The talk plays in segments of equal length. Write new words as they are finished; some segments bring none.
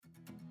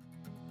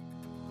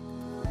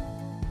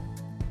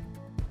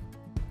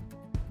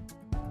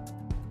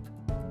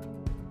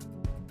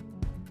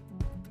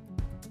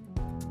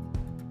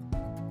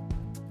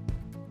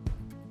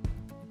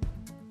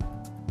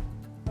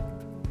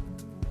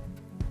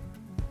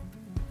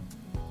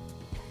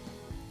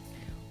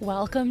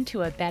Welcome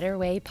to A Better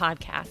Way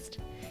podcast,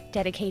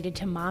 dedicated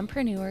to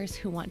mompreneurs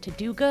who want to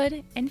do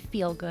good and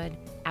feel good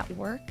at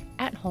work,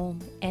 at home,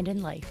 and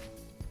in life.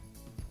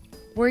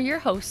 We're your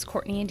hosts,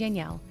 Courtney and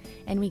Danielle,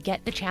 and we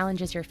get the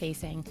challenges you're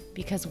facing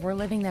because we're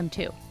living them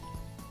too.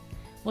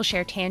 We'll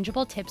share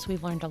tangible tips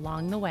we've learned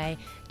along the way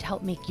to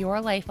help make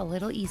your life a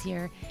little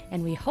easier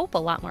and we hope a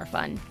lot more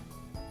fun.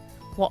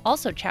 We'll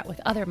also chat with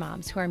other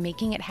moms who are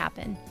making it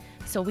happen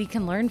so we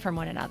can learn from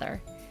one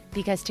another,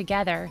 because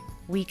together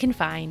we can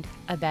find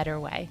a better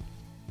way.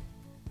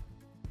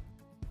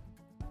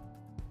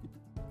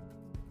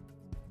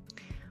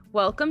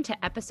 Welcome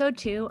to episode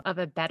 2 of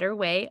A Better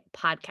Way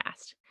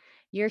podcast.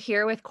 You're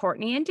here with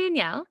Courtney and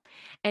Danielle,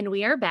 and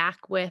we are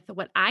back with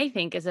what I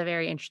think is a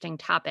very interesting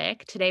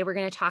topic. Today, we're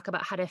going to talk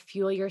about how to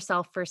fuel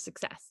yourself for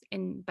success.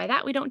 And by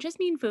that, we don't just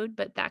mean food,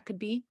 but that could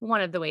be one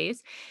of the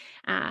ways.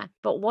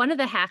 But one of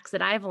the hacks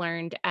that I've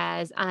learned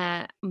as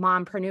a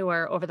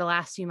mompreneur over the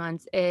last few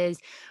months is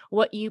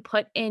what you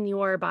put in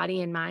your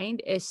body and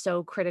mind is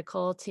so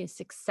critical to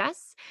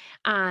success,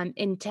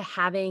 into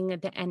having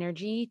the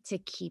energy to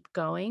keep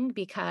going,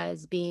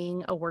 because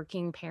being a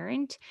working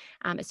parent,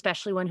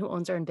 especially one who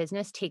owns their own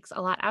business, takes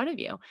a lot out of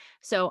you.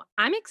 So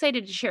I'm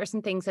excited to share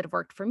some things that have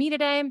worked for me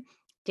today.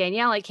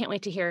 Danielle, I can't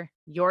wait to hear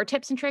your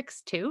tips and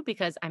tricks too,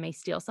 because I may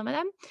steal some of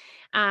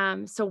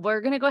them. So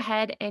we're going to go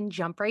ahead and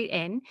jump right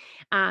in.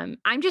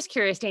 I'm just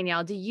curious,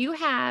 Danielle, do you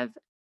have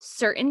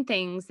certain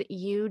things that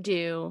you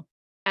do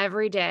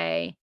every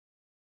day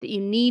that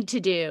you need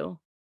to do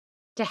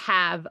to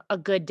have a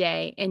good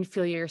day and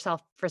fuel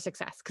yourself for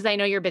success? Because I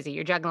know you're busy.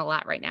 You're juggling a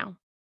lot right now.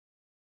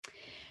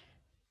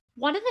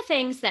 One of the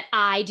things that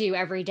I do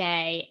every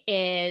day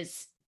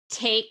is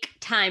take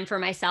time for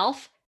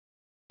myself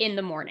in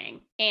the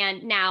morning.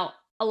 And now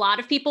a lot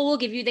of people will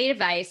give you the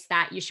advice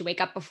that you should wake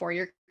up before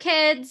your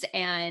kids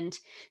and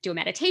do a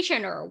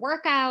meditation or a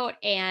workout.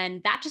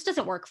 And that just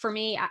doesn't work for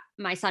me.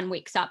 My son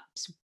wakes up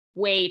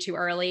way too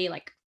early,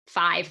 like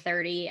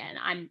 5:30, and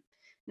I'm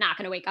not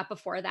going to wake up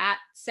before that.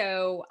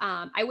 So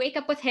I wake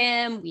up with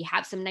him. We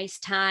have some nice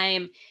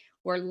time.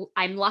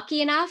 I'm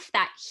lucky enough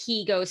that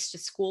he goes to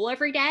school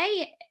every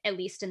day, at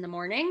least in the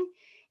morning,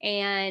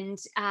 and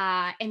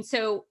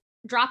so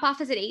drop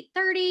off is at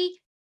 8:30.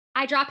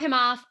 I drop him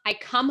off. I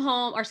come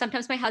home, or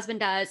sometimes my husband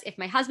does. If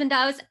my husband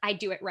does, I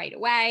do it right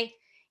away.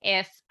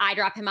 If I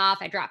drop him off,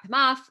 I drop him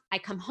off. I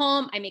come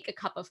home, I make a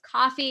cup of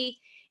coffee,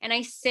 and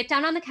I sit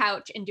down on the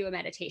couch and do a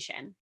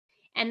meditation.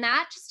 And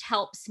that just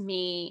helps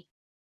me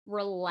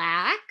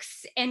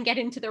relax and get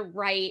into the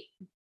right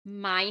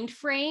mind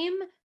frame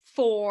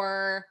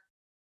for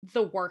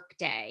the work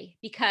day,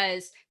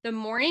 because the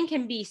morning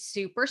can be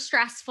super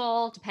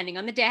stressful depending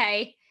on the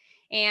day.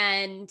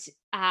 And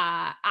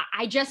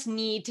I just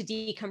need to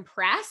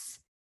decompress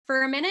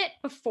for a minute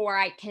before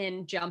I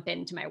can jump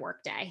into my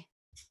work day.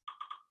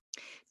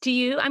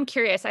 I'm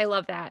curious, I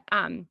love that.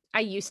 I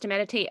used to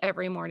meditate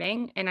every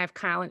morning and I've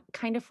kind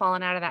of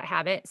fallen out of that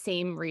habit.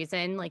 Same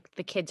reason, like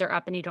the kids are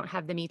up and you don't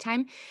have the me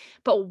time.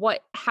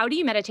 But how do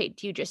you meditate?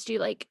 Do you just do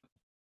like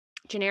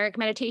generic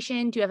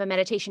meditation? Do you have a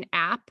meditation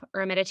app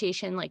or a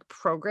meditation like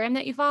program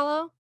that you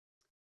follow?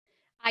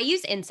 I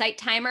use Insight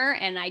Timer,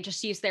 and I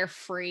just use their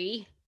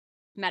free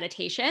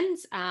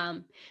meditations,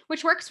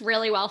 which works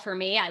really well for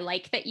me. I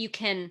like that you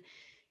can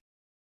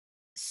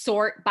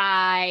sort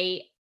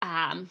by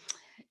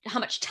how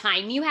much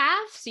time you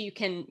have, so you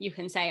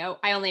can say, oh,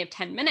 I only have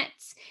 10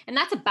 minutes, and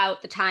that's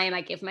about the time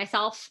I give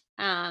myself,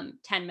 10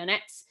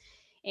 minutes.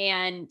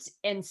 And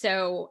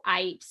so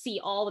I see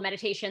all the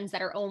meditations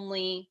that are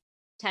only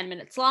 10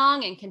 minutes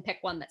long and can pick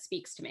one that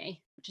speaks to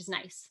me, which is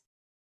nice.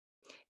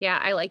 Yeah,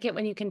 I like it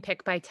when you can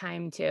pick by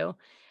time too.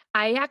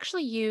 I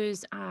actually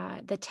use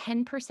the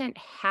 10%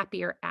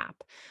 Happier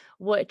app,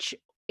 which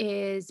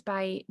is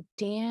by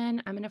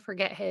Dan. I'm going to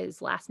forget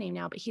his last name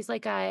now, but he's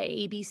like a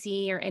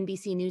ABC or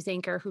NBC news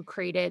anchor who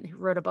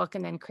wrote a book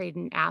and then created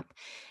an app.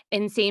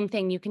 And same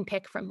thing, you can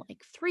pick from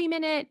like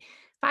 3-minute,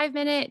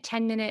 5-minute,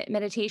 10-minute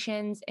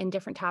meditations and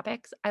different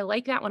topics. I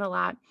like that one a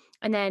lot.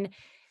 And then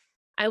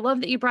I love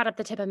that you brought up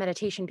the tip of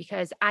meditation,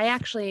 because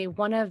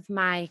one of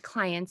my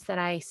clients that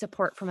I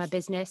support from a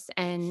business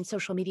and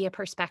social media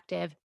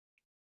perspective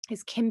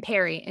is Kim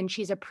Perry, and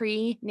she's a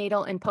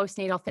prenatal and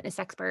postnatal fitness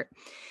expert.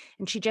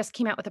 And she just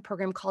came out with a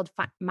program called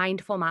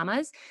Mindful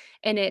Mamas,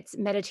 and it's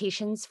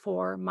meditations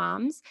for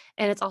moms,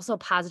 and it's also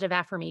positive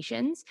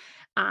affirmations.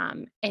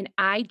 And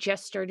I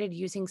just started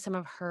using some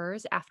of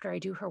hers after I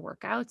do her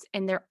workouts,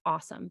 and they're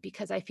awesome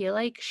because I feel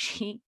like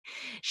she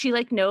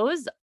like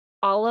knows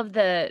all of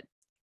the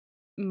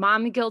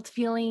mom guilt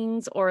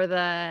feelings, or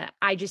the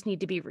I just need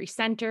to be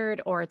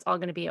recentered, or it's all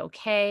going to be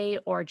okay,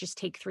 or just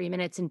take 3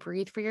 minutes and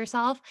breathe for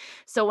yourself.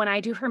 So when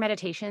I do her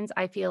meditations,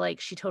 I feel like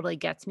she totally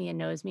gets me and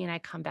knows me, and I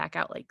come back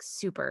out like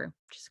super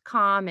just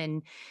calm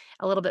and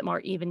a little bit more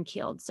even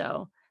keeled.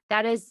 So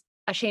that is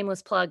a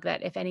shameless plug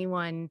that if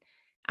anyone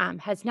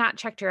has not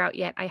checked her out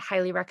yet, I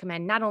highly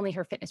recommend not only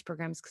her fitness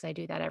programs, because I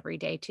do that every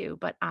day too,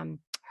 but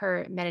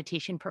her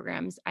meditation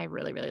programs I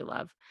really, really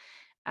love.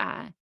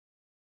 Uh,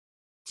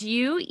 do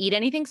you eat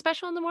anything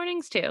special in the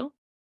mornings too?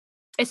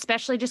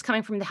 Especially just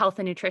coming from the health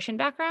and nutrition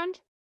background?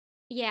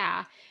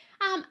 Yeah.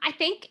 I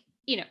think,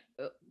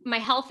 my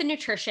health and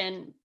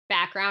nutrition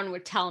background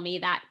would tell me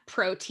that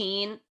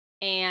protein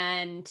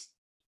and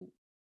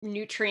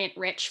nutrient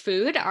rich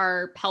food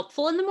are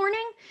helpful in the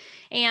morning.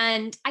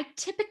 And I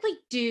typically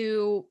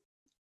do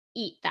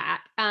eat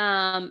that.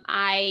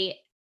 I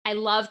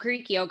love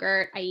Greek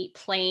yogurt. I eat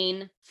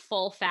plain,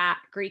 full fat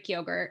Greek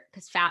yogurt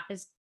because fat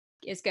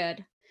is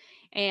good,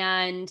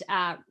 and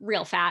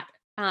real fat,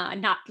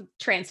 not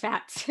trans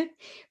fats.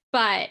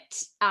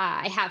 But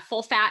I have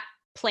full fat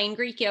plain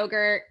Greek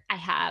yogurt. I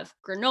have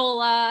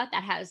granola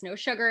that has no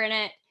sugar in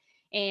it,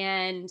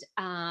 and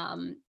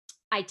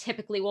I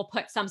typically will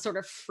put some sort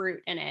of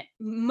fruit in it,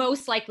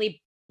 most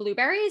likely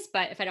blueberries.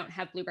 But if I don't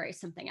have blueberries,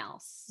 something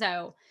else.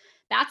 So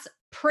that's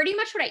pretty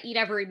much what I eat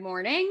every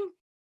morning.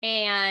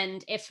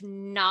 And if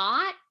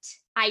not,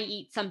 I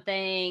eat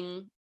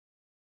something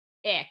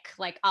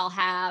like I'll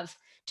have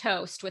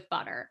toast with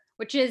butter,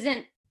 which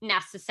isn't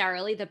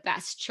necessarily the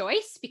best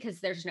choice because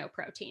there's no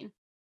protein.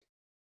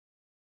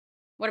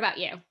 What about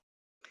you?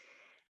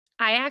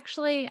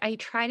 I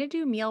try to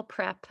do meal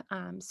prep.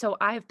 So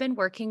I've been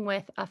working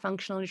with a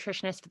functional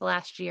nutritionist for the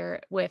last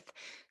year with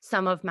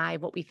some of my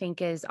what we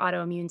think is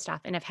autoimmune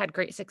stuff, and I've had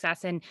great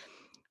success. And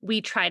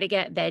we try to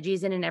get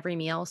veggies in every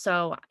meal.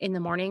 So in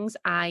the mornings,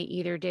 I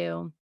either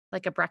do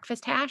like a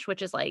breakfast hash,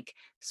 which is like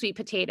sweet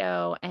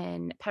potato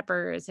and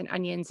peppers and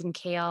onions and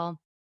kale.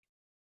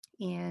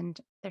 And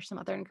there's some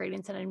other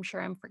ingredients that I'm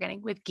sure I'm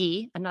forgetting with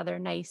ghee, another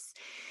nice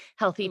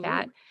healthy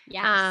fat. Ooh,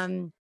 yes.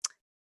 Um,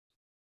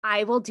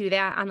 I will do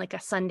that on like a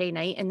Sunday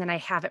night and then I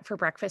have it for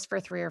breakfast for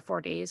 3 or 4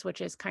 days,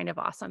 which is kind of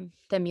awesome.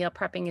 The meal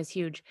prepping is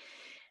huge.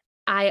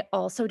 I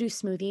also do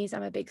smoothies.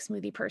 I'm a big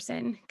smoothie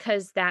person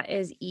because that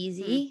is Mm,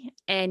 easy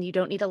and you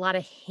don't need a lot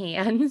of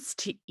hands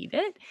to eat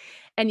it.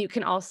 And you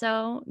can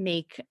also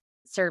make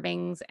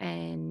servings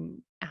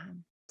and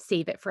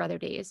save it for other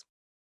days.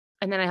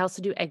 And then I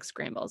also do egg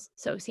scrambles.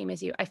 So, same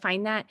as you. I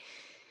find that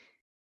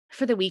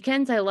for the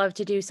weekends, I love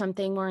to do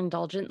something more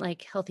indulgent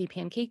like healthy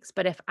pancakes,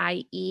 but if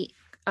I eat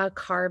a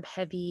carb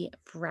heavy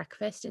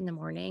breakfast in the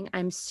morning,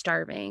 I'm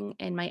starving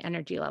and my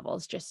energy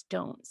levels just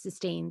don't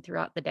sustain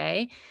throughout the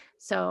day.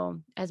 So,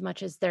 as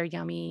much as they're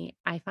yummy,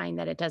 I find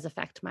that it does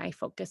affect my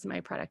focus and my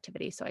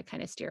productivity. So, I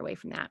kind of steer away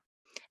from that.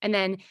 And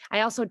then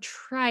I also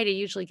try to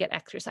usually get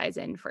exercise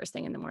in first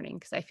thing in the morning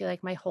because I feel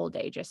like my whole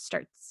day just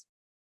starts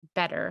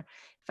better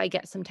if I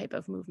get some type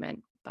of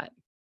movement, but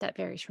that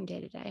varies from day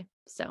to day.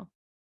 So,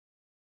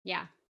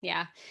 yeah.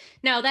 Yeah.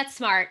 No, that's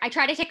smart. I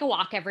try to take a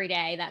walk every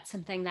day. That's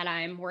something that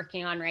I'm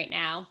working on right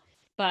now.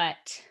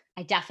 But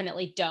I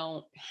definitely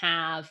don't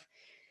have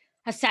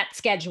a set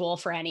schedule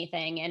for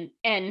anything.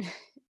 And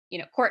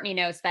Courtney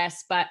knows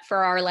this, but for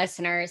our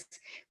listeners,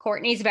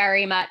 Courtney's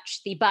very much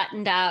the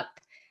buttoned up,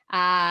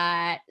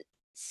 uh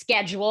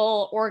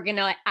schedule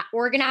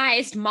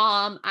organized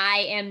mom.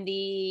 I am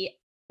the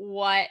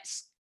what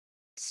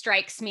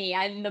strikes me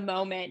in the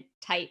moment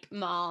type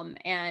mom,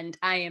 and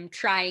I am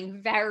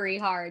trying very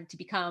hard to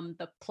become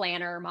the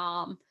planner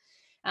mom.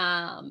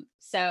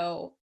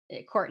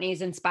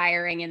 Courtney's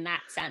inspiring in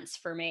that sense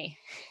for me.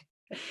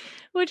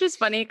 which is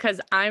funny because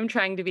 'cause I'm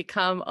trying to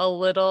become a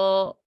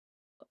little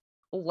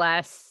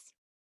less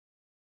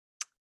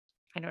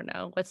I don't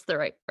know, what's the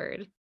right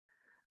word?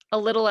 A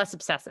little less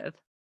obsessive.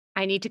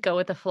 I need to go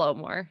with the flow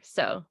more,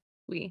 so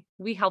we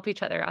help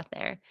each other out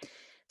there.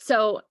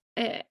 So,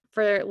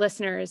 for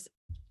listeners,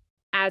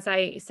 as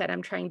I said,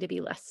 I'm trying to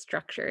be less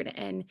structured,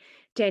 and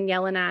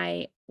Danielle and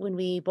I, when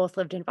we both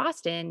lived in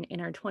Boston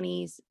in our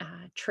 20s,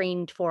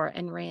 trained for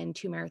and ran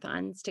 2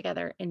 marathons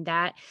together, and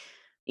that,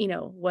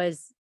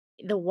 was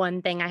the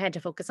one thing I had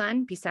to focus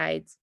on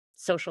besides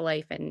social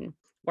life and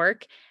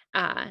work.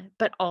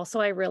 But also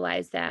I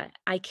realized that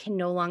I can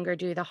no longer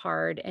do the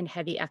hard and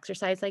heavy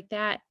exercise like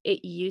that.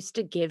 It used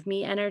to give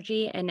me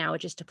energy and now it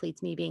just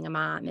depletes me being a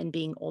mom and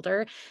being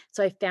older.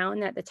 So I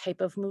found that the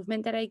type of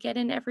movement that I get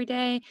in every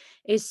day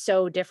is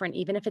so different,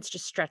 even if it's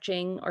just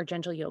stretching or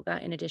gentle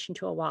yoga in addition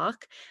to a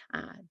walk.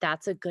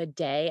 That's a good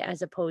day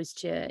as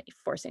opposed to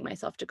forcing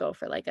myself to go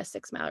for like a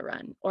 6 mile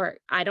run. Or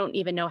I don't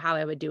even know how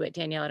I would do it,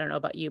 Danielle. I don't know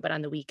about you, but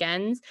on the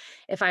weekends,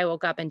 if I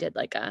woke up and did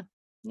like a,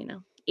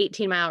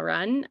 18-mile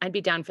run, I'd be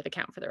down for the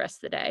count for the rest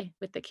of the day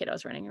with the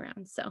kiddos running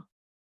around. So,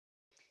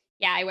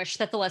 Yeah, I wish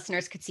that the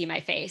listeners could see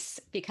my face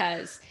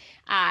because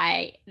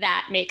I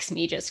that makes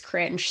me just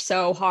cringe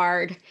so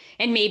hard.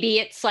 And maybe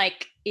it's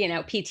like,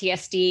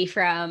 PTSD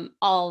from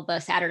all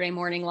the Saturday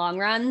morning long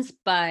runs,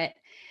 but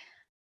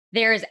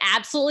there's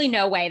absolutely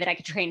no way that I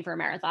could train for a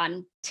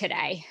marathon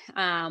today.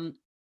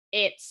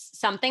 It's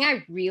something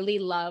I really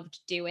loved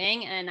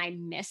doing, and I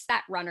miss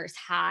that runner's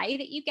high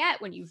that you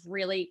get when you've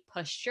really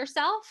pushed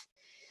yourself.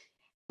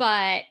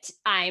 But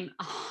I'm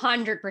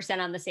 100%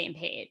 on the same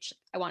page.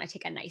 I want to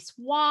take a nice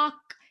walk,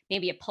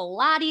 maybe a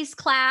Pilates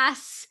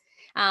class.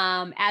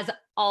 As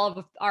all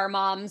of our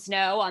moms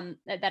know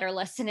that are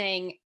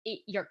listening,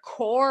 your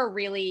core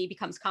really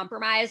becomes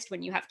compromised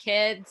when you have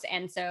kids.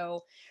 And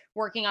so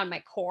working on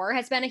my core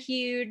has been a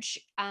huge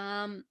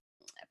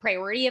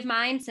priority of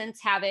mine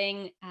since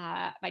having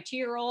my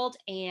 2-year-old.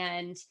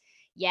 And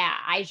yeah,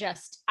 I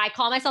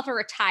call myself a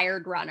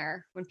retired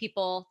runner. When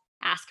people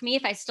ask me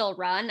if I still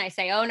run, I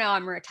say, oh no,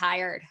 I'm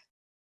retired.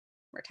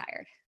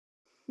 Retired.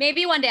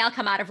 Maybe one day I'll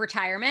come out of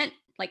retirement,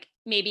 like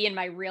maybe in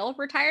my real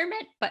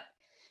retirement, but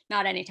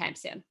not anytime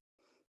soon.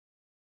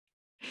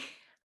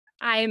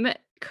 I'm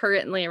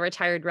currently a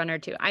retired runner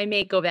too. I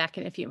may go back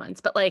in a few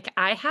months, but like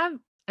I'm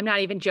not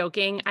even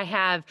joking. I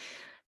have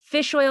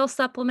fish oil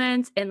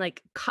supplements and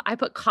like I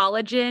put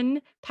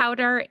collagen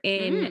powder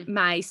in Mm.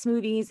 my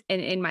smoothies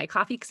and in my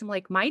coffee because I'm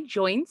like my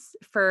joints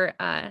for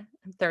I'm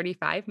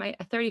 35, my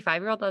a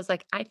 35-year-old. I was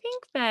like, I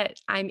think that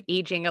I'm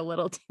aging a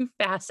little too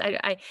fast.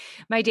 I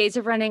my days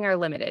of running are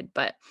limited,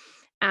 but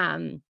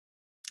um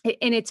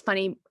and it's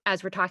funny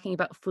as we're talking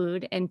about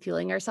food and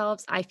fueling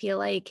ourselves, I feel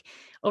like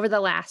over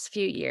the last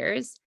few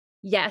years,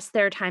 yes,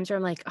 there are times where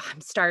I'm like, "Oh,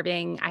 I'm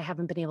starving. I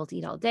haven't been able to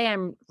eat all day.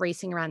 I'm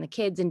racing around the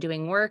kids and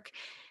doing work.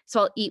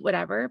 So I'll eat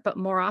whatever." But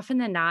more often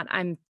than not,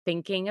 I'm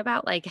thinking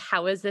about like,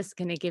 how is this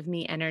going to give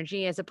me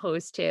energy as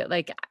opposed to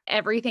like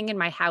everything in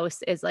my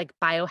house is like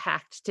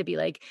biohacked to be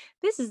like,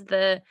 this is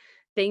the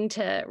thing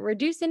to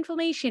reduce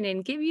inflammation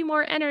and give you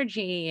more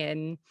energy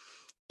and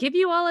give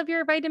you all of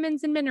your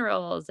vitamins and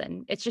minerals.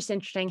 And it's just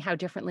interesting how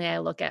differently I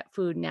look at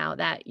food now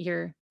that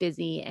you're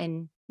busy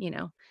and,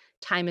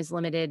 time is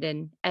limited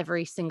and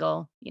every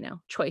single,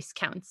 choice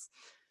counts.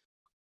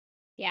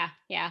 Yeah,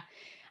 yeah.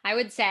 I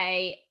would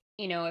say,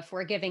 if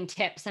we're giving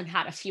tips on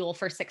how to fuel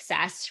for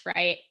success,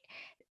 right?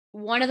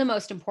 One of the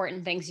most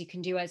important things you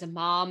can do as a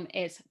mom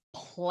is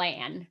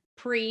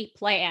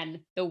pre-plan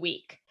the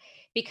week.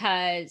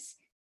 Because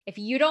if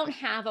you don't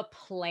have a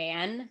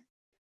plan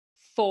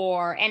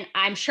and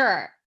I'm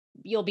sure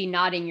you'll be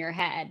nodding your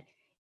head,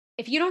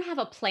 if you don't have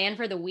a plan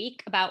for the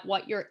week about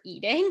what you're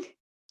eating,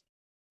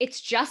 it's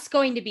just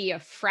going to be a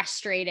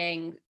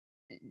frustrating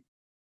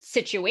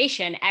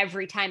situation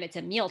every time it's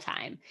a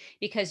mealtime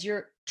because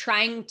you're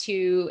trying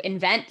to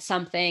invent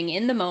something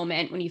in the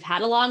moment when you've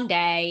had a long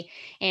day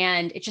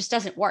and it just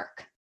doesn't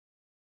work.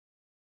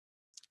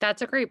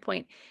 That's a great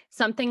point.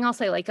 Something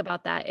else I like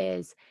about that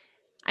is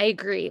I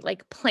agree.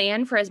 Like,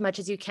 plan for as much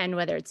as you can,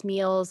 whether it's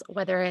meals,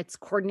 whether it's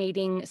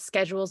coordinating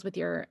schedules with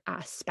your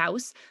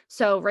spouse.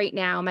 So, right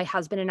now, my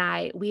husband and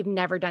I, we've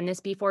never done this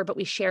before, but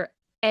we share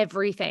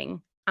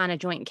everything on a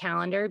joint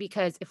calendar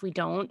because if we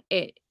don't,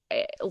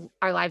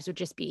 our lives would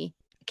just be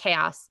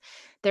chaos.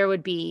 There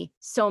would be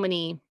so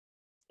many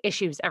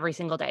issues every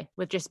single day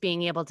with just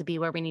being able to be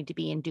where we need to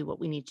be and do what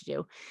we need to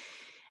do.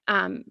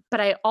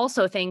 But I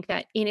also think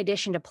that in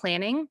addition to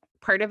planning,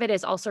 part of it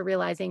is also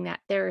realizing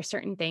that there are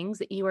certain things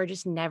that you are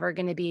just never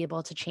going to be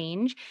able to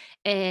change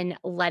and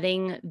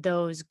letting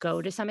those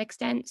go to some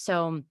extent.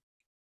 So,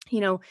 you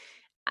know,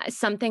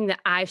 something that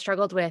I've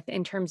struggled with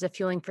in terms of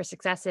fueling for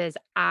success is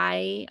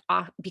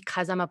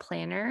because I'm a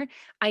planner,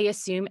 I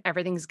assume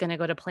everything's going to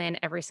go to plan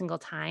every single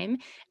time.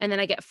 And then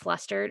I get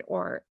flustered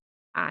or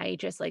I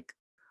just like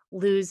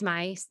lose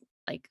my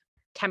like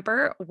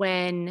temper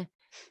when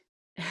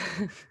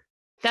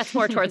that's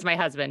more towards my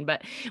husband,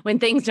 but when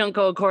things don't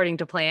go according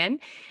to plan,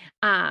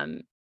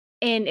 um,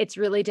 and it's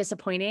really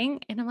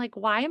disappointing, and I'm like,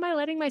 "Why am I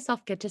letting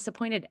myself get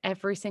disappointed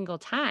every single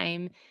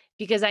time?"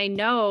 Because I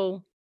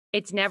know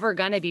it's never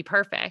gonna be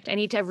perfect. I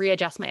need to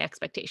readjust my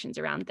expectations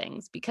around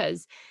things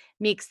because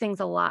makes things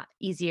a lot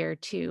easier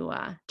to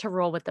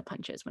roll with the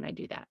punches when I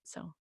do that,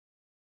 so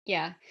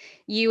Yeah.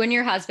 You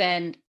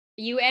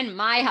and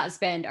my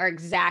husband are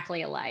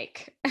exactly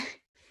alike.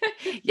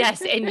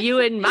 yes, and you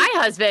and my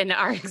husband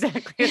are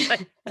exactly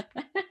like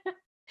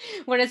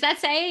What is that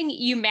saying?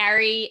 You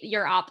marry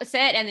your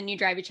opposite and then you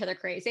drive each other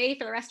crazy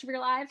for the rest of your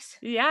lives?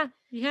 yeah,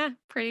 yeah,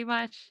 pretty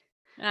much.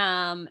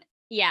 Um,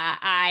 yeah,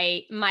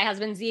 my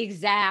husband's the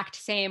exact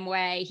same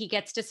way. He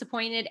gets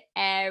disappointed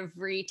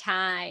every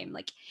time.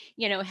 Like,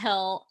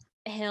 he'll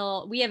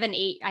we have an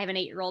 8 I have an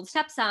 8-year-old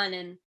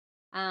stepson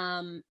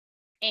um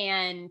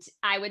and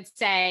I would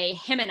say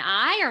him and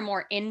I are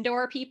more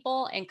indoor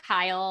people and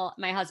Kyle,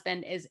 my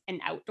husband, is an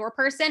outdoor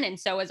person and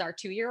so is our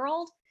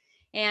 2-year-old.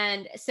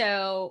 And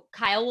so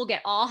Kyle will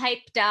get all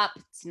hyped up.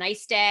 It's a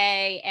nice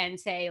day and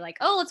say like,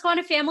 "Oh, let's go on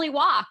a family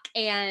walk."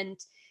 And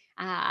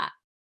uh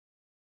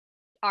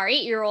our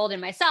 8-year-old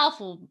and myself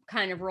will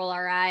kind of roll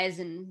our eyes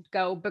and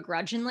go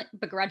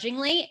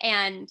begrudgingly.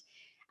 And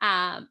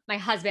my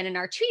husband and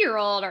our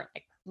 2-year-old are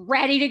like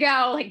ready to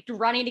go, like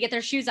running to get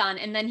their shoes on.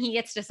 And then he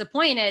gets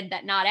disappointed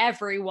that not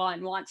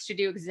everyone wants to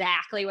do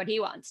exactly what he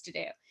wants to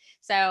do.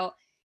 So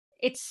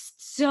it's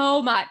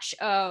so much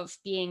of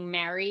being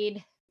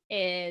married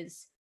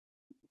is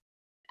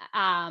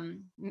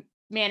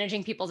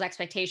managing people's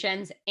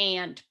expectations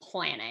and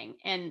planning.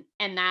 And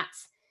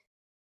that's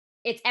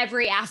it's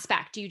every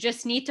aspect. You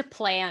just need to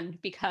plan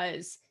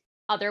because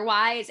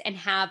otherwise and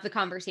have the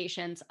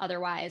conversations.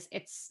 Otherwise,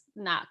 it's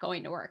not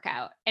going to work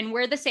out. And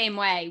we're the same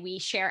way. We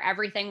share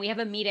everything. We have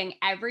a meeting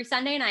every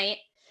Sunday night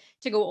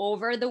to go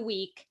over the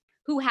week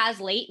who has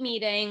late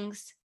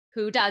meetings,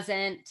 who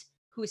doesn't,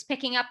 who's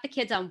picking up the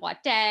kids on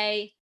what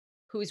day,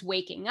 who's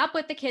waking up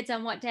with the kids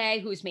on what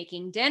day, who's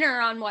making dinner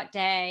on what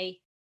day.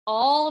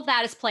 all of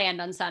that is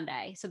planned on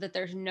Sunday so that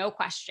there's no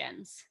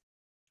questions.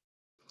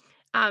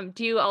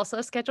 Do you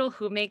also schedule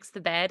who makes the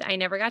bed? I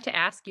never got to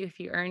ask you if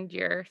you earned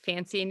your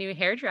fancy new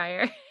hair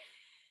dryer.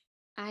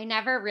 I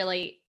never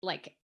really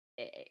like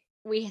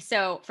we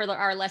so for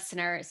our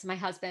listeners, my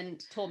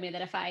husband told me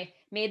that if I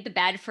made the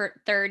bed for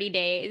 30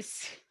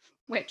 days,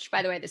 which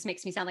by the way, this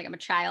makes me sound like I'm a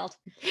child.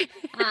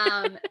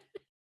 Um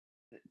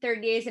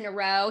 30 days in a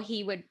row,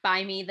 he would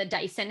buy me the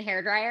Dyson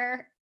hair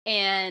dryer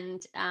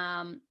and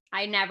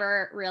I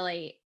never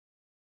really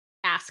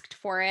asked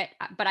for it,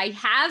 but I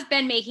have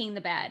been making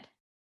the bed.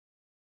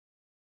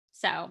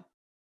 So,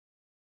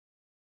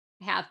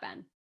 I have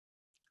been.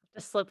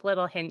 Just slip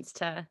little hints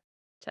to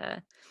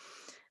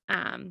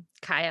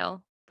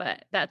Kyle,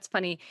 but that's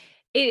funny.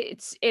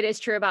 It is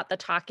true about the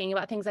talking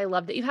about things. I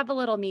love that you have a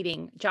little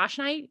meeting. Josh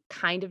and I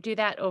kind of do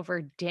that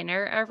over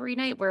dinner every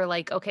night. We're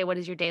like, okay, what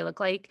does your day look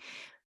like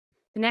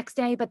the next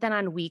day? But then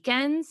on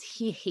weekends,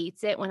 he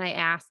hates it when I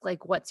ask,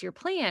 like, what's your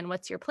plan?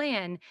 What's your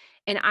plan?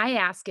 And I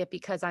ask it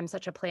because I'm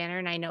such a planner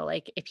and I know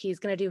like if he's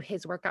gonna do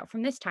his workout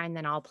from this time,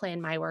 then I'll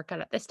plan my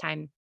workout at this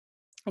time.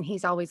 And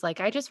he's always like,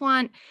 I just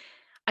wanna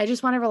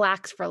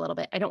relax for a little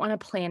bit. I don't wanna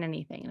plan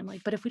anything. And I'm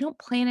like, "But if we don't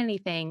plan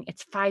anything,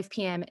 it's 5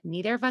 p.m.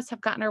 Neither of us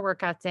have gotten our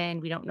workouts in.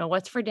 We don't know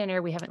what's for dinner.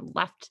 We haven't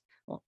left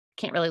well,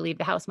 can't really leave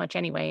the house much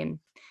anyway and,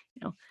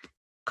 you know,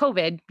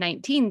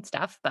 COVID-19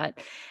 stuff, but,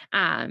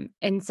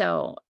 and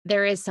so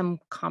there is some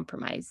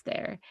compromise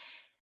there.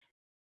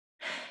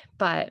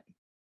 But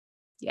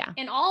yeah,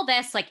 And all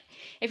this, like,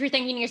 if you're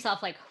thinking to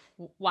yourself, like,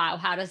 wow,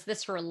 how does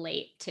this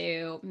relate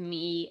to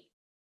me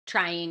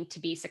trying to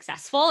be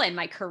successful in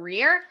my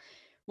career?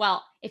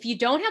 Well, if you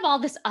don't have all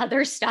this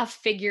other stuff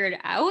figured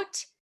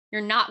out,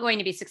 you're not going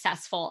to be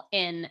successful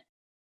in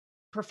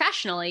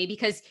professionally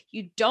because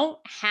you don't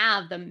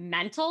have the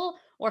mental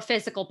or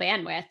physical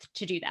bandwidth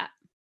to do that.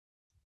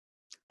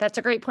 that's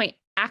a great point.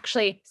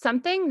 Actually,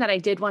 something that I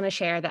did wanna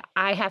share that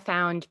I have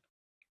found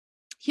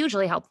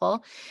hugely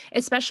helpful,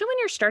 especially when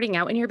you're starting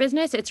out in your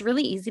business. It's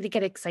really easy to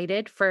get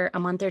excited for a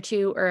month or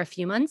 2 or a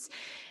few months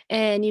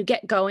and you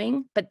get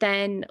going, but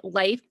then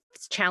life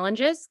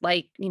challenges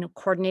like,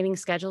 coordinating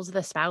schedules with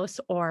a spouse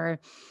or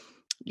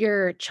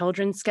your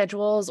children's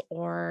schedules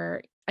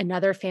or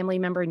another family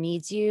member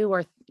needs you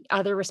or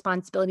other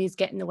responsibilities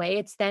get in the way.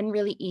 It's then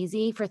really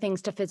easy for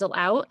things to fizzle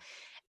out.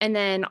 And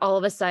then all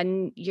of a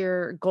sudden,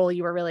 your goal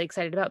you were really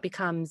excited about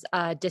becomes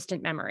a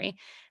distant memory.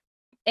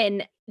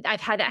 And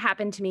I've had that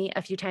happen to me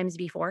a few times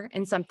before,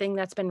 and something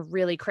that's been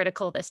really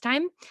critical this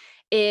time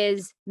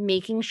is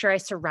making sure I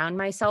surround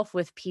myself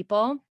with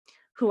people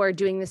who are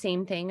doing the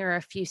same thing or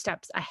a few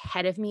steps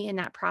ahead of me in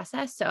that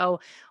process.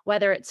 So,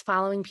 whether it's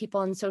following people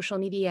on social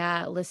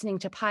media, listening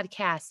to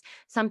podcasts,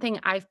 something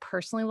I've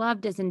personally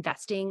loved is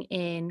investing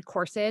in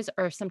courses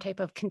or some type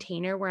of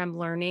container where I'm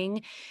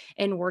learning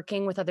and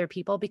working with other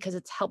people because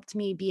it's helped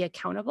me be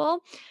accountable.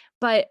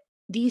 But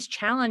these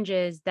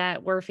challenges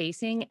that we're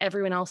facing,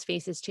 everyone else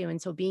faces too. And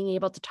so being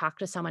able to talk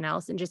to someone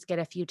else and just get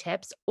a few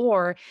tips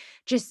or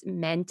just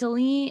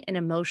mentally and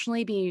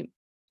emotionally be,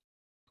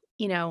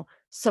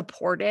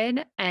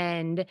 supported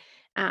and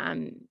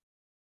um,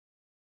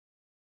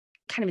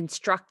 kind of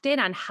instructed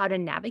on how to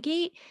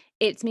navigate,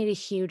 it's made a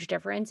huge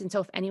difference. And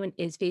so if anyone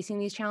is facing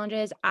these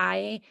challenges,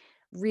 I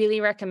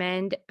really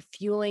recommend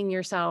fueling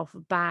yourself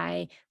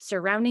by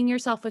surrounding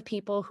yourself with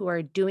people who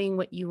are doing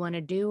what you want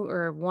to do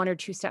or one or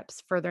two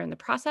steps further in the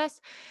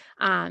process,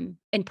 and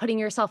putting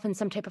yourself in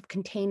some type of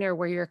container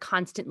where you're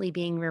constantly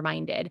being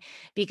reminded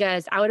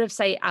because out of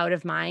sight, out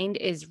of mind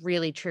is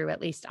really true,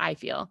 at least I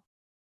feel.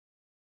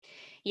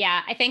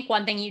 Yeah, I think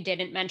one thing you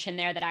didn't mention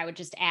there that I would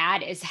just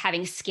add is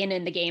having skin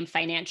in the game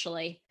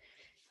financially.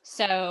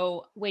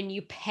 So when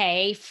you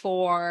pay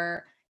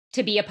for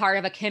to be a part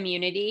of a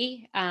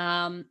community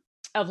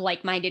of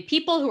like-minded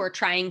people who are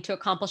trying to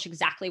accomplish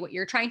exactly what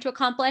you're trying to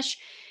accomplish,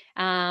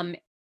 um,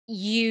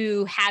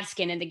 you have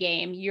skin in the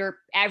game. You're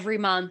every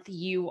month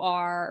you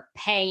are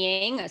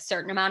paying a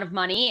certain amount of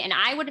money, and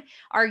I would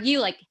argue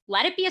like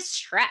let it be a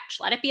stretch,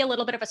 let it be a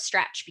little bit of a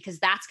stretch because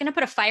that's going to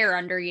put a fire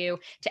under you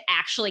to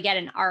actually get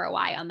an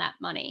ROI on that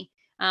money.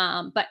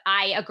 But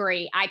I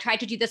agree. I tried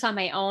to do this on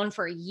my own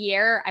for a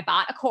year. I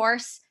bought a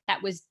course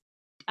that was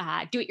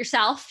do it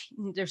yourself.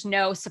 There's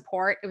no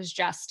support. It was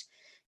just,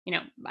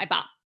 I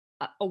bought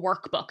a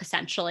workbook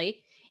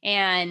essentially.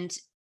 And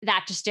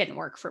that just didn't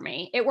work for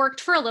me. It worked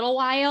for a little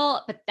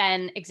while, but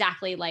then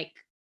exactly like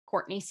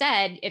Courtney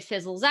said, it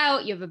fizzles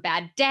out. You have a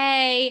bad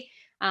day,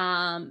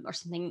 or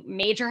something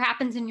major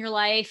happens in your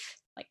life,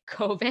 like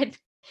COVID,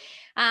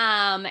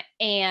 and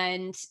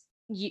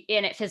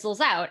it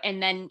fizzles out,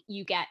 and then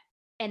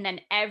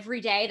every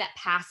day that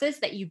passes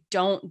that you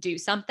don't do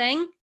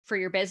something for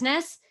your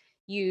business,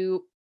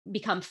 you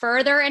become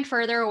further and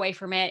further away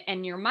from it,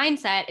 and your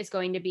mindset is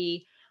going to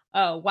be,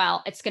 oh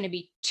well, it's going to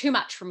be too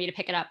much for me to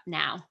pick it up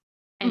now.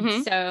 And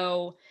Hmm.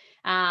 so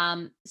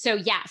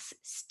yes,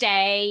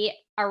 stay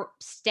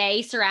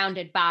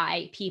surrounded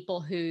by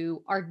people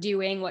who are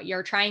doing what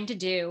you're trying to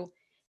do.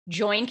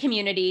 Join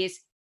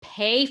communities,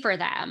 pay for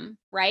them,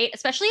 right?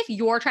 Especially if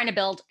you're trying to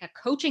build a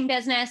coaching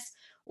business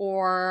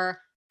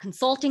or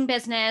consulting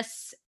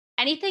business,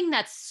 anything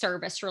that's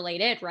service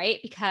related, right?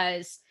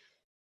 Because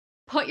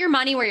put your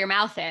money where your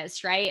mouth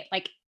is, right?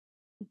 Like,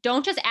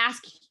 don't just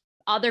ask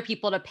other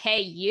people to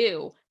pay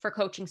you for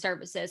coaching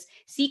services.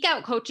 Seek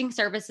out coaching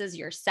services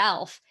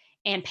yourself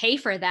and pay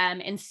for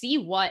them and see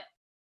what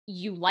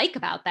you like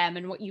about them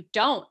and what you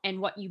don't and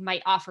what you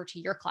might offer to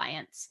your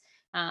clients.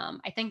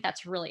 I think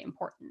that's really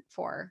important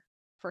for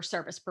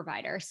service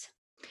providers.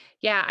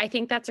 Yeah, I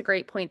think that's a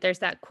great point. There's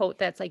that quote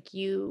that's like,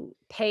 you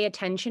pay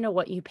attention to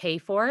what you pay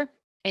for.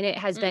 And it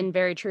has Mm, been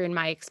very true in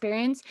my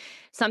experience.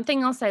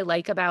 Something else I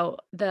like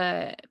about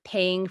the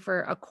paying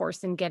for a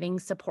course and getting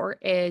support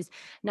is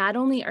not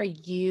only are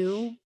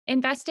you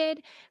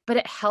invested, but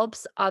it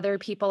helps other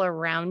people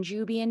around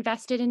you be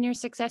invested in your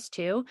success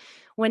too.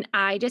 When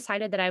I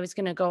decided that I was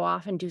going to go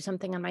off and do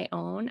something on my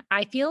own,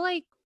 I feel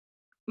like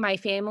my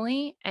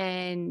family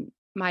and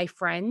my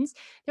friends,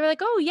 they were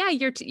like, "Oh, yeah,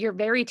 you're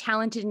very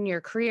talented in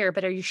your career,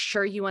 but are you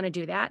sure you wanna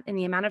do that?" And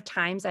the amount of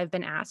times I've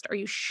been asked, "Are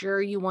you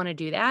sure you wanna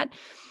do that?"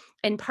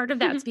 And part of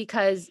that's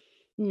because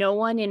no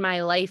one in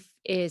my life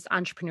is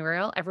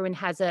entrepreneurial. Everyone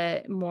has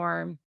a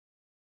more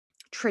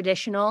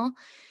traditional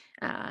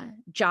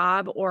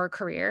job or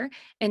career.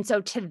 And so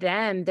to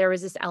them, there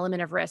was this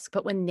element of risk.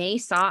 But when they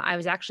saw I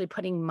was actually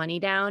putting money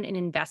down and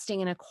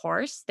investing in a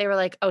course, they were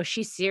like, oh,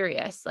 she's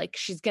serious. Like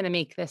she's going to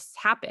make this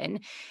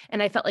happen.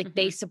 And I felt like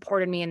they mhm.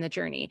 supported me in the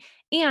journey.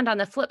 And on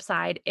the flip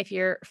side, if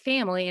your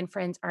family and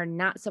friends are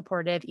not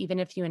supportive, even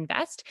if you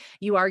invest,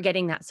 you are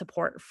getting that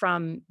support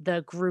from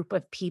the group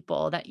of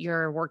people that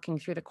you're working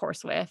through the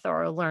course with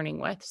or learning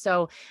with.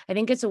 So I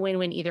think it's a win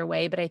win either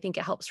way. But I think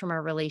it helps from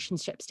a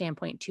relationship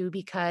standpoint too,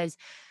 because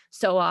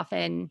so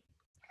often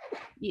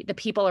the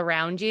people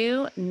around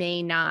you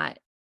may not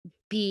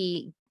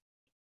be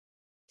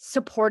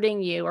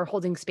supporting you or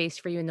holding space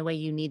for you in the way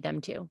you need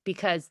them to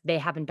because they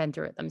haven't been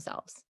through it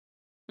themselves.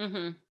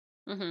 Mhm.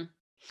 Mhm.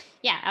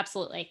 Yeah,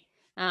 absolutely.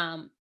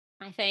 Um,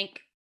 I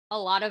think a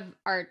lot of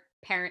our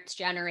parents'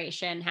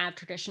 generation have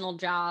traditional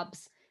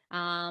jobs.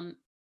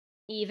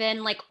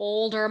 Even like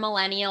older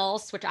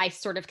millennials, which I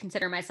sort of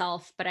consider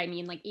myself, but I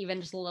mean like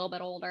even just a little bit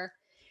older,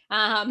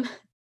 um,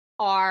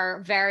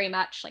 are very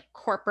much like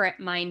corporate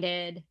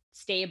minded,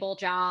 stable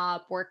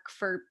job, work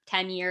for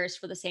 10 years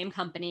for the same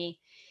company.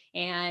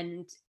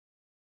 And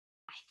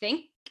I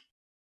think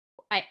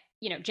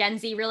Gen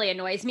Z really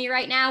annoys me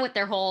right now with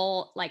their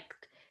whole like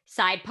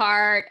side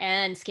part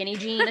and skinny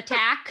jean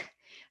attack.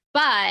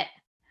 But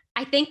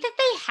I think that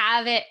they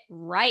have it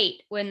right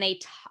when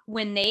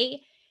when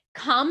they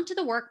come to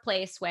the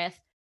workplace with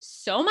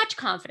so much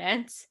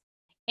confidence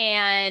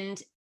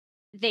and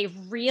they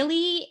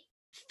really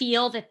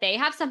feel that they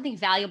have something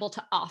valuable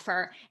to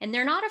offer and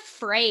they're not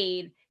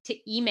afraid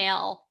to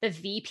email the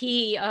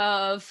VP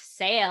of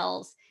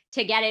sales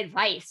to get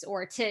advice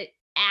or to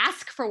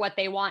ask for what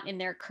they want in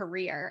their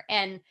career.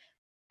 And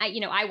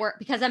I work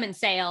because I'm in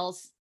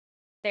sales.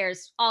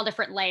 There's all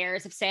different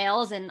layers of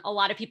sales, and a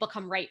lot of people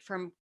come right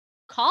from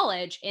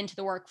college into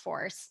the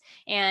workforce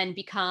and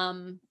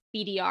become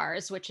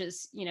BDRs, which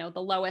is, the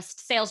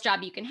lowest sales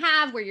job you can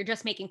have, where you're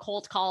just making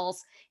cold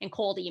calls and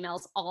cold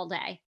emails all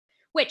day,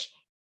 which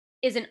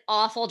is an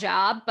awful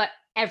job, but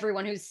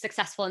everyone who's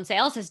successful in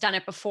sales has done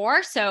it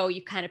before. So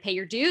you kind of pay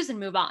your dues and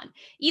move on.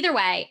 Either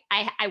way,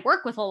 I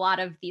work with a lot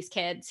of these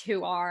kids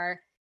who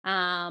are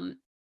um,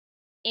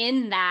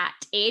 in that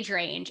age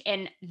range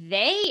and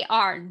they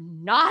are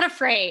not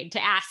afraid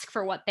to ask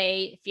for what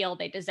they feel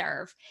they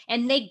deserve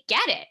and they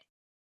get it.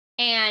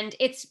 And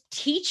it's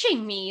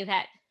teaching me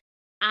that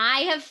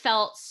I have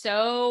felt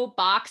so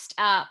boxed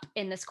up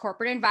in this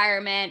corporate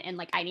environment and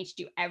like I need to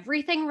do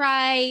everything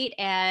right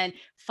and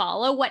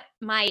follow what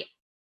my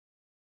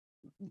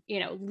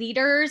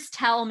leaders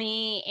tell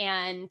me.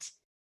 And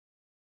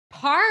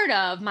part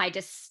of my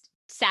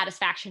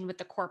dissatisfaction with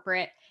the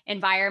corporate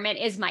environment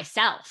is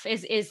myself,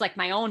 is like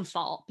my own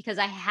fault because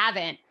I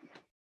haven't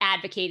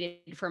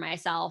advocated for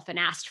myself and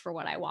asked for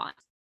what I want.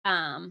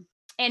 Um,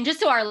 and just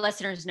so our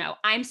listeners know,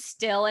 I'm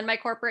still in my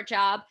corporate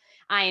job.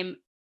 I'm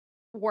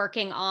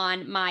working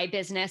on my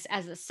business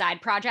as a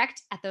side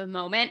project at the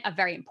moment, a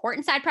very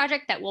important side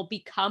project that will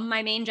become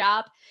my main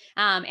job.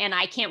 And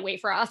I can't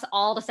wait for us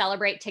all to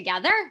celebrate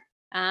together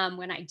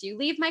when I do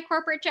leave my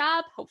corporate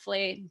job.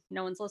 Hopefully,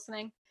 no one's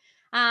listening.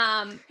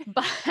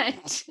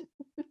 But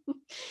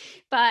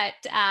but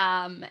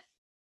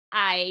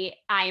I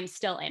am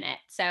still in it.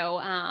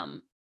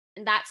 So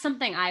that's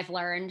something I've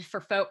learned for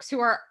folks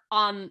who are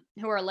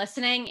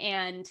listening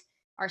and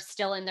are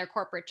still in their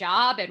corporate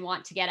job and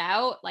want to get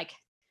out. Like,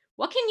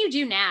 what can you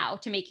do now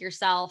to make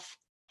yourself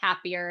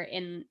happier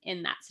in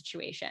that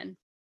situation?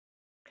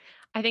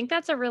 I think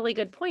that's a really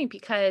good point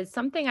because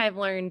something I've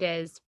learned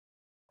is,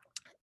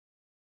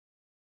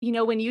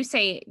 when you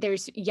say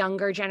there's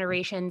younger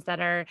generations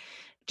that are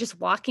just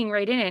walking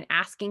right in and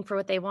asking for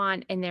what they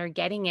want and they're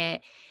getting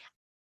it,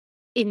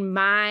 in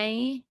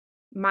my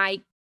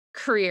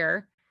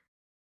career,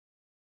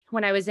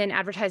 when I was in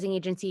advertising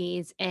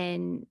agencies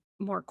and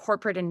more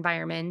corporate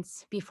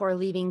environments before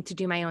leaving to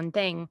do my own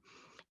thing,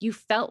 you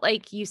felt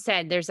like you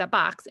said there's a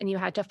box and you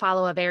had to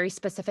follow a very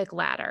specific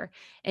ladder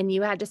and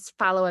you had to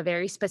follow a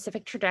very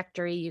specific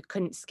trajectory. You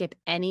couldn't skip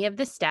any of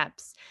the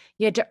steps.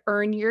 You had to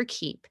earn your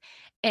keep.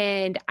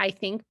 And I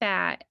think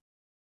that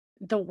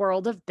the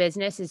world of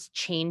business is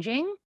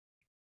changing,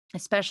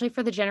 especially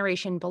for the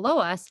generation below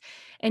us.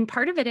 And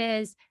part of it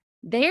is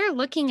they're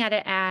looking at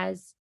it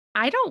as,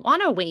 I don't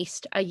want to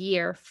waste a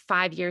year,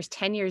 5 years,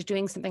 10 years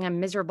doing something I'm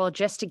miserable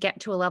just to get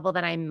to a level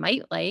that I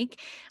might like.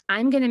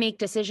 I'm going to make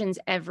decisions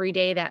every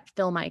day that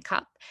fill my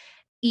cup,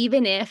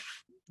 even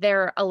if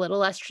they're a little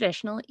less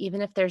traditional,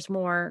 even if there's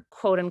more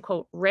quote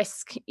unquote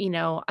risk,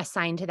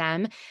 assigned to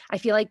them. I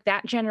feel like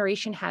that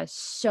generation has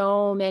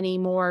so many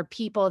more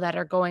people that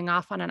are going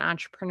off on an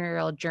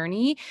entrepreneurial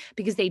journey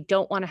because they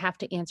don't want to have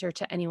to answer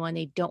to anyone.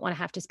 They don't want to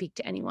have to speak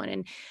to anyone.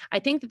 And I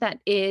think that that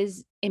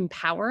is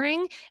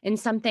empowering, and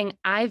something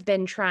I've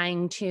been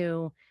trying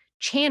to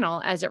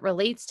channel as it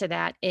relates to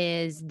that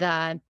is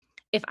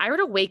if I were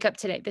to wake up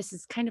today, this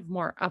is kind of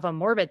more of a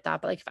morbid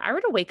thought, but like if I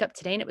were to wake up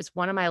today and it was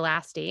one of my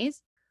last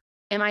days,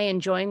 am I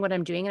enjoying what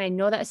I'm doing? And I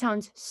know that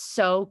sounds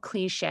so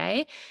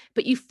cliche,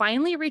 but you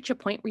finally reach a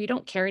point where you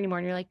don't care anymore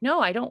and you're like, "No,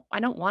 I don't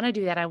want to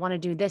do that. I want to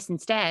do this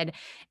instead."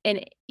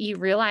 And you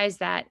realize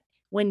that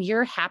when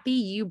you're happy,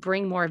 you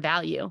bring more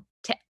value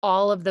to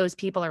all of those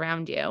people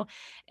around you.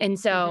 And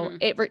so Mhm.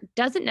 it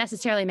doesn't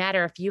necessarily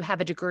matter if you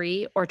have a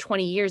degree or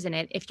 20 years in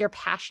it. If you're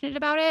passionate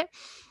about it,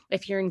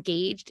 if you're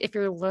engaged, if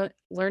you're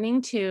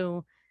learning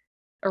to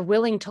or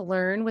willing to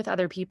learn with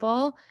other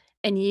people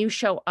and you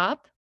show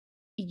up,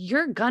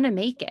 you're gonna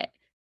make it.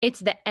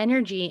 It's the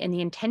energy and the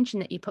intention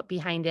that you put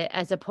behind it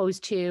as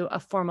opposed to a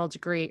formal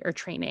degree or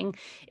training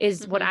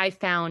is what Mhm. I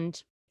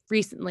found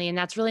recently, and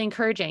that's really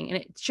encouraging,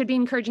 and it should be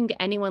encouraging to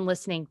anyone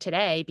listening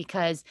today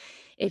because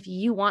if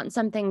you want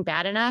something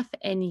bad enough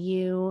and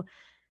you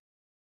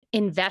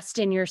invest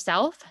in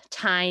yourself,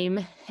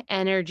 time,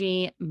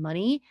 energy,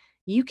 money,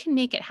 you can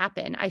make it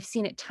happen. I've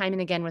seen it time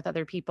and again with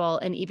other people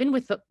and even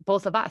with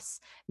both of us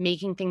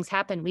making things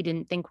happen we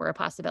didn't think were a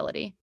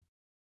possibility.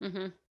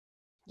 Mhm.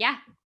 Yeah.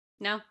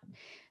 No,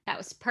 that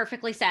was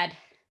perfectly said.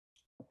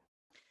 Do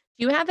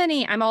you have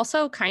any I'm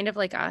also kind of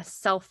like a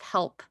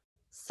self-help,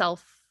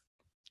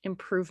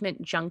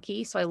 self-improvement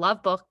junkie, so I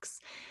love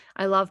books,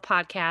 I love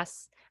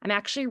podcasts. I'm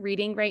actually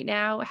reading right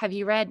now. Have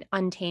you read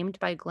Untamed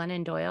by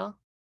Glennon Doyle?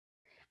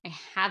 I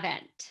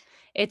haven't.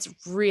 It's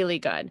really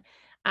good.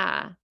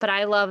 But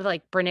I love,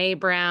 like, Brené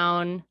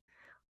Brown,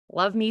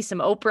 love me some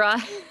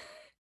Oprah.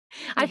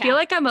 I feel Yeah.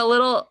 like I'm a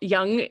little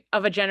young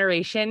of a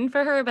generation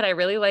for her, but I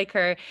really like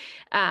her.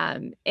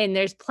 And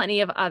there's plenty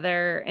of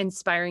other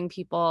inspiring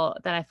people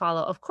that I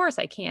follow. Of course,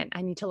 I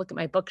need to look at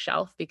my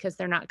bookshelf because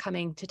they're not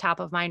coming to top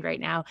of mind right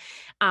now.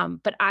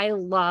 But I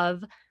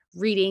love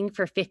reading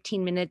for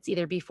 15 minutes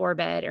either before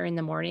bed or in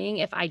the morning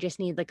if I just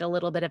need like a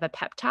little bit of a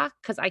pep talk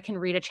because I can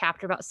read a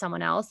chapter about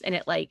someone else and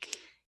it like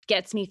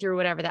gets me through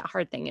whatever that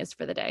hard thing is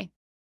for the day.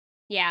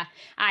 Yeah,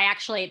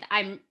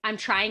 I'm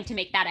trying to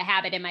make that a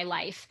habit in my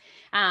life.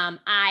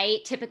 I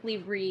typically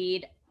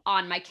read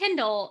on my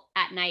Kindle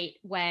at night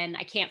when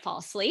I can't fall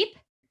asleep.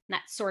 And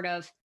that's sort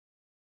of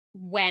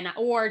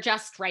or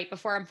just right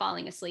before I'm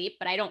falling asleep,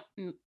 but I don't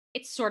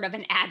it's sort of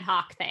an ad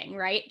hoc thing,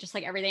 right? Just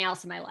like everything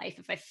else in my life.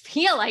 If I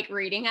feel like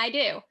reading, I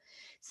do.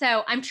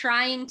 So I'm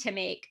trying to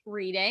make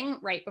reading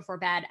right before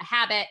bed a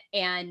habit,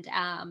 and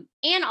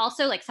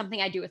also like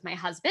something I do with my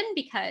husband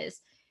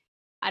because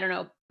I don't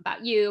know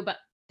about you, but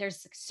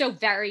there's so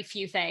very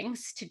few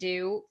things to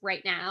do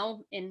right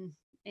now in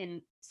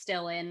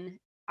still in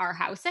our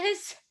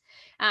houses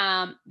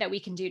that we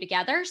can do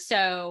together.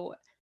 So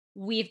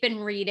we've been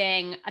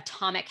reading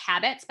Atomic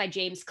Habits by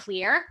James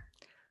Clear,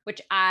 which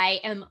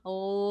I am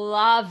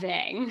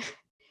loving.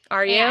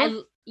 Are And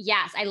you?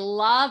 yes, I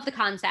love the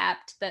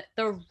concept,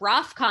 the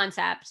rough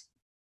concept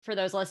for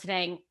those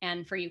listening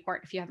and for you,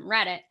 Court, if you haven't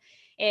read it,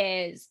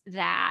 is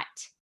that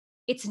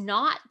it's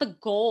not the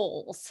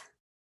goals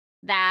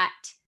that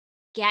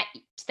get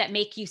that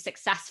make you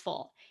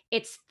successful.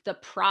 It's the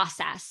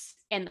process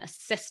and the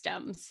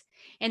systems.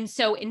 And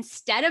so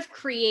instead of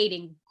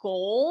creating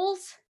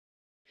goals,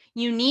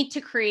 you need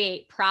to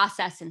create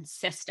process and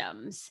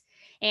systems.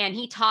 And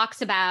he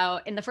talks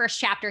about in the first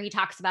chapter, he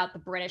talks about the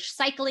British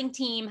cycling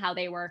team, how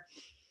they were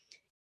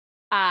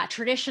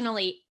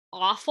traditionally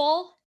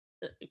awful,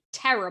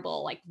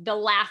 terrible, like the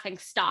laughing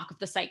stock of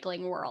the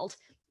cycling world.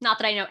 Not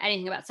that I know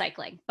anything about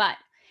cycling, but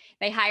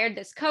they hired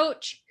this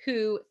coach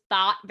who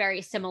thought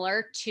very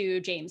similar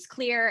to James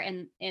Clear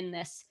in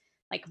this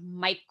like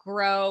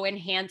micro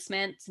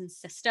enhancements and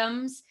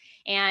systems.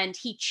 And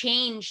he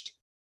changed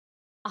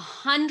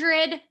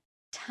 100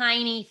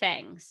 tiny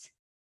things.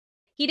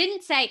 He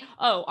didn't say,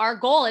 oh, our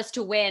goal is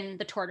to win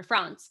the Tour de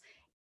France,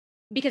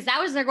 because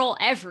that was their goal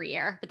every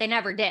year, but they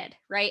never did,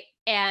 right?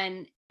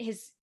 And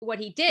his what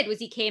he did was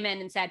he came in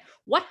and said,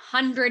 "What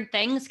 100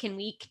 things can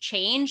we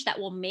change that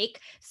will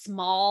make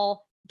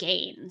small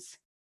gains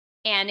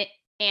and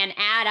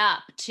add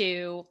up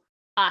to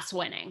us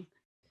winning?"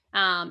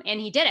 And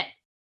he did it,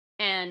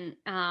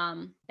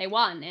 and they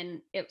won,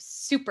 and it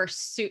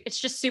was it's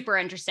just super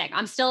interesting.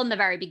 I'm still in the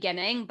very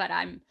beginning, but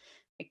I'm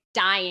like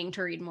dying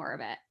to read more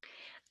of it.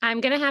 I'm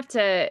gonna have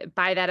to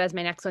buy that as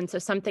my next one. So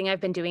something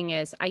I've been doing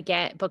is I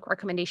get book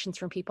recommendations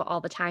from people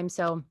all the time.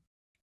 So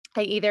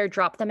I either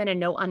drop them in a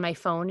note on my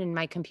phone and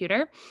my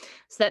computer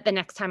so that the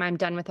next time I'm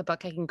done with a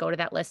book, I can go to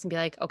that list and be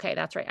like, okay,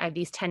 that's right. I have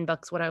these 10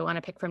 books. What do I want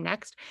to pick from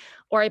next?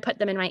 Or I put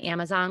them in my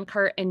Amazon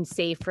cart and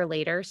save for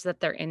later so that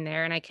they're in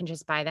there and I can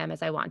just buy them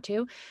as I want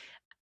to.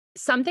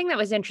 Something that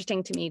was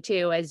interesting to me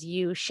too, as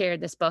you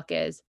shared this book,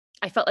 is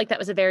I felt like that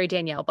was a very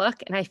Danielle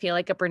book. And I feel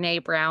like a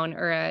Brene Brown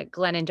or a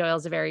Glennon Doyle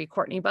is a very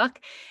Courtney book.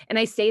 And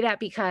I say that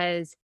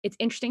because it's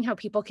interesting how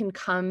people can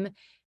come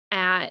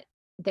at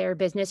their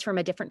business from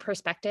a different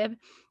perspective.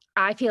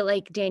 I feel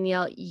like,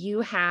 Danielle,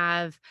 you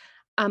have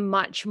a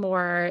much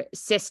more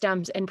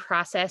systems and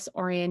process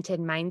oriented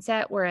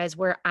mindset, whereas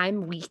where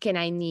I'm weak and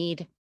I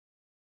need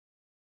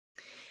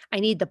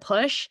the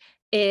push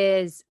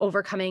is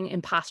overcoming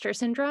imposter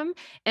syndrome.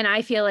 And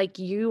I feel like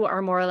you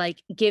are more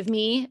like, give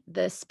me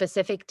the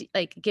specific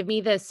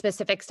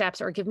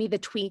steps or give me the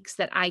tweaks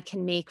that I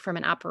can make from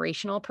an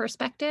operational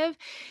perspective.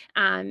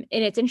 And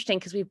it's interesting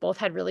because we've both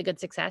had really good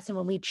success. And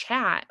when we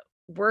chat,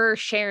 we're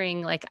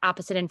sharing like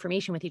opposite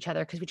information with each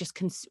other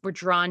because we're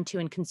drawn to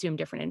and consume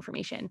different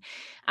information,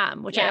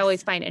 which I always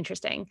Yes. find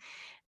interesting.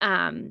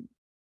 Um,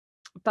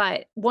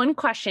 but one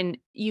question,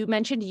 you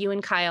mentioned you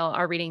and Kyle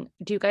are reading.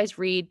 Do you guys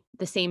read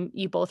the same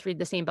you both read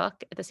the same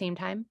book at the same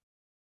time?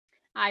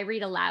 I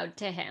read aloud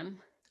to him.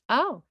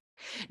 Oh.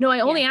 No, I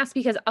only Yeah. asked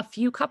because a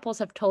few couples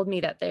have told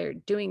me that they're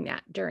doing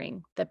that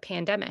during the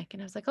pandemic,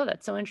 and I was like, "Oh,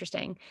 that's so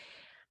interesting."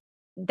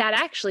 That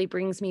actually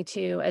brings me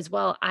to as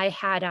well, I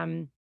had,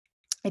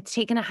 it's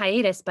taken a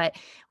hiatus, but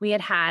we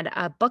had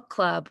a book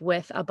club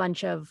with a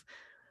bunch of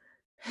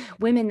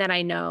women that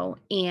I know,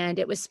 and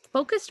it was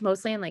focused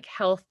mostly on like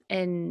health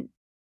and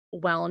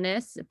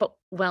wellness, but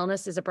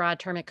wellness is a broad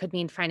term. It could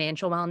mean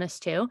financial wellness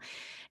too.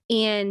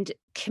 And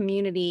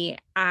community,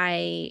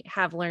 I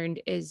have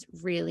learned, is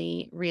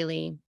really,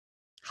 really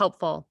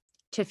helpful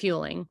to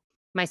fueling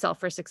myself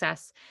for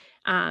success.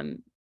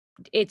 Um,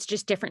 it's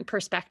just different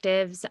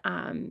perspectives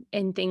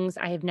and things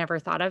I have never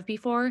thought of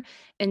before.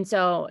 And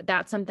so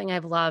that's something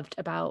I've loved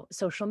about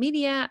social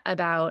media,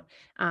 about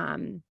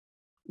um,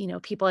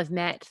 people I've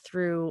met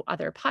through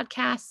other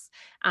podcasts,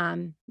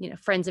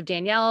 friends of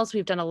Danielle's.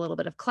 We've done a little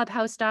bit of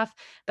Clubhouse stuff,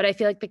 but I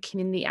feel like the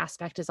community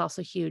aspect is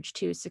also huge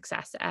to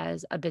success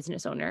as a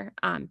business owner,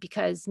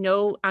 because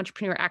no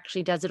entrepreneur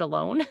actually does it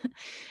alone.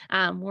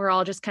 We're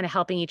all just kind of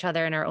helping each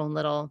other in our own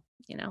little,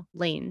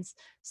 lanes.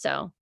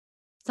 So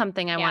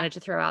something I Yeah. wanted to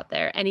throw out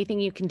there. Anything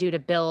you can do to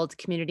build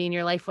community in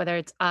your life, whether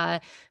it's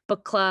a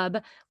book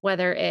club,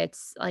 whether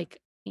it's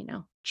like,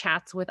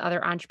 chats with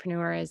other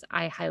entrepreneurs,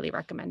 I highly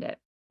recommend it.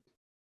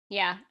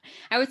 Yeah.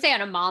 I would say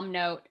on a mom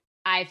note,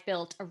 I've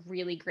built a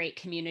really great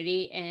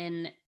community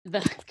in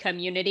the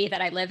community that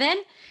I live in,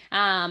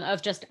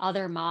 of just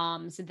other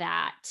moms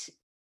that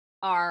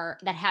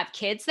have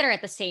kids that are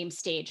at the same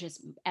stage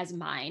as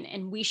mine,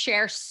 and we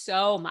share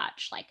so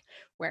much, like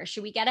where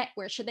should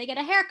they get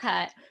a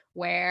haircut,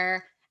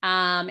 where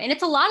and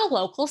it's a lot of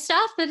local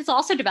stuff, but it's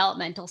also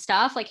developmental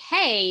stuff, like,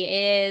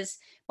 hey, is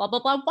blah blah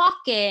blah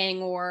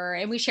walking, or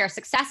and we share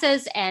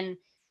successes and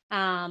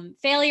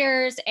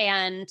failures,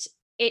 and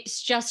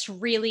it's just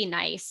really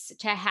nice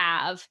to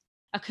have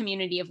a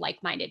community of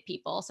like-minded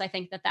people. So I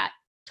think that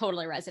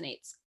totally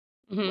resonates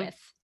Mhm.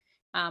 with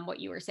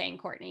what you were saying,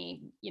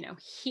 Courtney.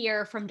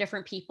 Hear from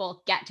different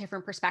people, get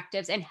different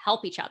perspectives, and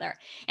help each other.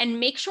 And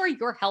make sure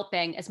you're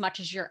helping as much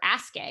as you're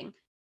asking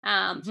for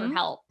Mhm.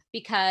 help,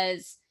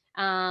 because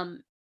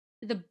um,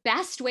 the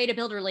best way to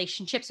build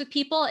relationships with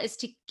people is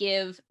to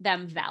give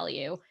them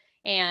value.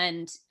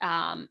 And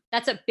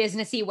that's a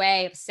businessy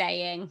way of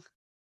saying,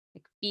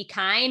 like, be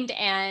kind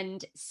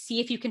and see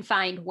if you can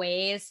find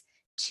ways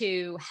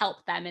to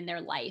help them in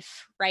their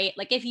life, right?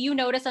 Like, if you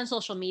notice on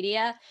social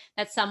media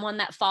that someone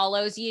that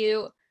follows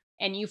you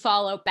and you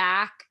follow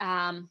back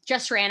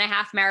just ran a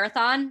half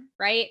marathon,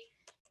 right?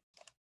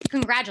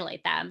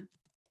 Congratulate them.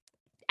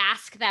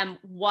 Ask them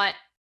what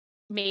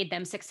made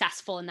them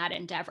successful in that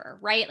endeavor,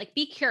 right? Like,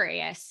 be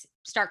curious,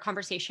 start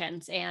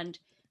conversations, and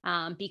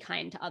be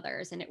kind to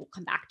others, and it will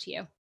come back to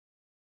you.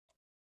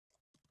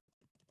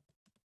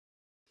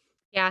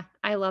 Yeah,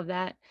 I love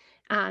that.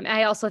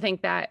 I also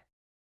think that,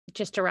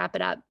 just to wrap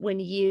it up, when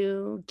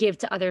you give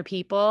to other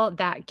people,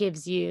 that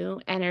gives you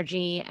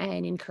energy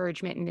and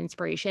encouragement and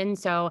inspiration.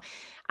 So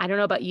I don't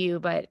know about you,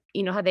 but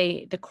you know how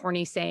the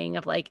corny saying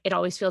of like, it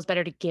always feels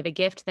better to give a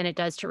gift than it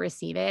does to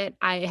receive it.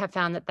 I have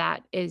found that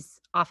that is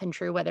often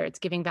true, whether it's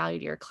giving value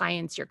to your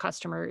clients, your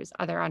customers,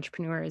 other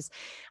entrepreneurs.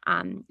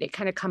 It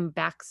kind of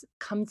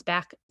comes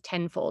back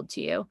tenfold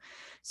to you.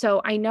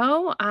 So I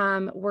know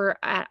we're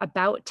at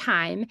about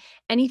time.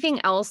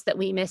 Anything else that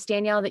we missed,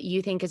 Danielle, that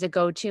you think is a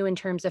go-to in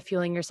terms of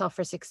fueling yourself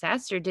for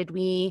success, or did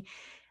we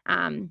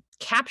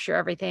capture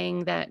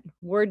everything that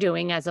we're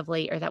doing as of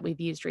late or that we've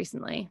used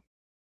recently?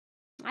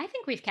 I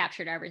think we've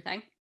captured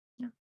everything.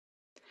 Yeah.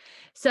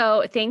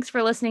 So, thanks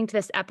for listening to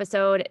this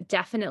episode.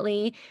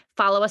 Definitely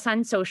follow us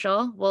on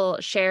social. We'll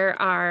share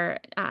our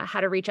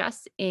how to reach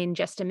us in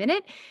just a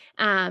minute.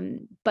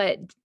 But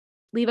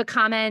leave a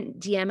comment,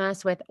 DM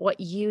us with what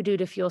you do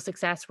to fuel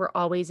success. We're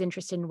always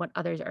interested in what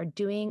others are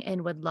doing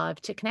and would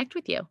love to connect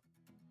with you.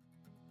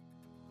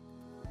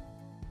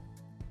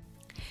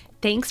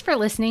 Thanks for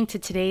listening to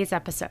today's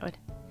episode.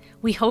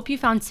 We hope you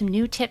found some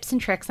new tips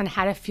and tricks on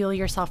how to fuel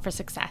yourself for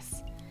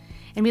success.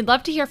 And we'd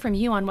love to hear from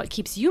you on what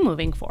keeps you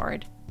moving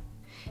forward.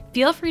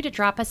 Feel free to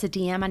drop us a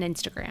DM on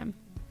Instagram.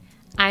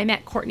 I'm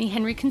at Courtney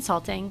Henry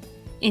Consulting,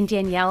 and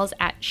Danielle's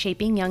at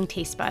Shaping Young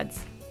Taste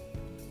Buds.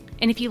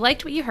 And if you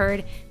liked what you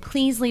heard,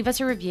 please leave us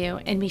a review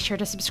and be sure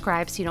to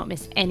subscribe so you don't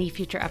miss any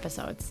future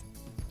episodes.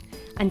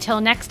 Until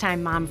next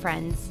time, mom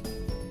friends.